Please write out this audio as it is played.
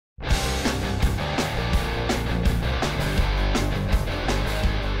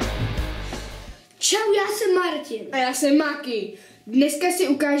Čau, já jsem Martin. A já jsem Macky. Dneska si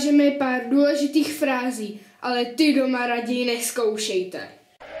ukážeme pár důležitých frází, ale ty doma raději nezkoušejte.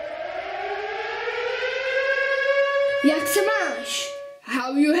 Jak se máš?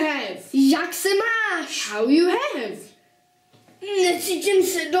 How you have? Jak se máš? How you have? Necítím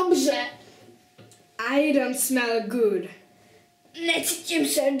se dobře. I don't smell good. Necítím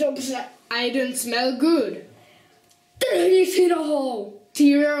se dobře. I don't smell good. Trhni si nohou. Tear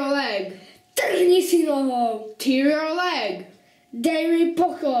your leg. Trhni si nohou. Tear your leg. Dej mi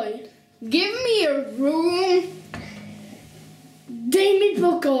pokoj. Give me a room. Dej mi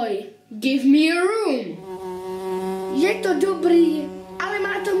pokoj. Give me a room. Je to dobrý, ale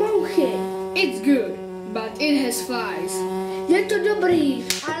má to mouchy. It's good, but it has flies. Je to dobrý,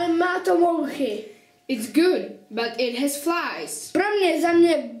 ale má to mouchy. It's good, but it has flies. Pro mě, za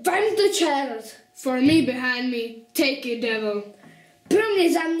mě, vem to čert. For me, behind me, take it, devil. Pro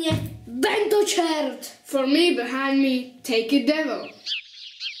mě, za mě, vem to čert. For me, behind me, take it, devil.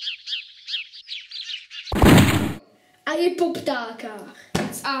 A je po ptákách.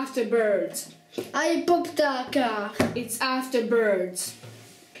 It's after birds. A je po ptákách. It's after birds.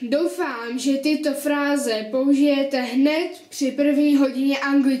 Doufám, že tyto fráze použijete hned při první hodině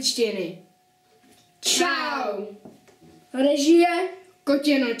angličtiny. Čau! Režie,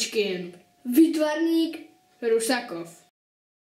 Kotěnočkin. výtvarník, Rusakov.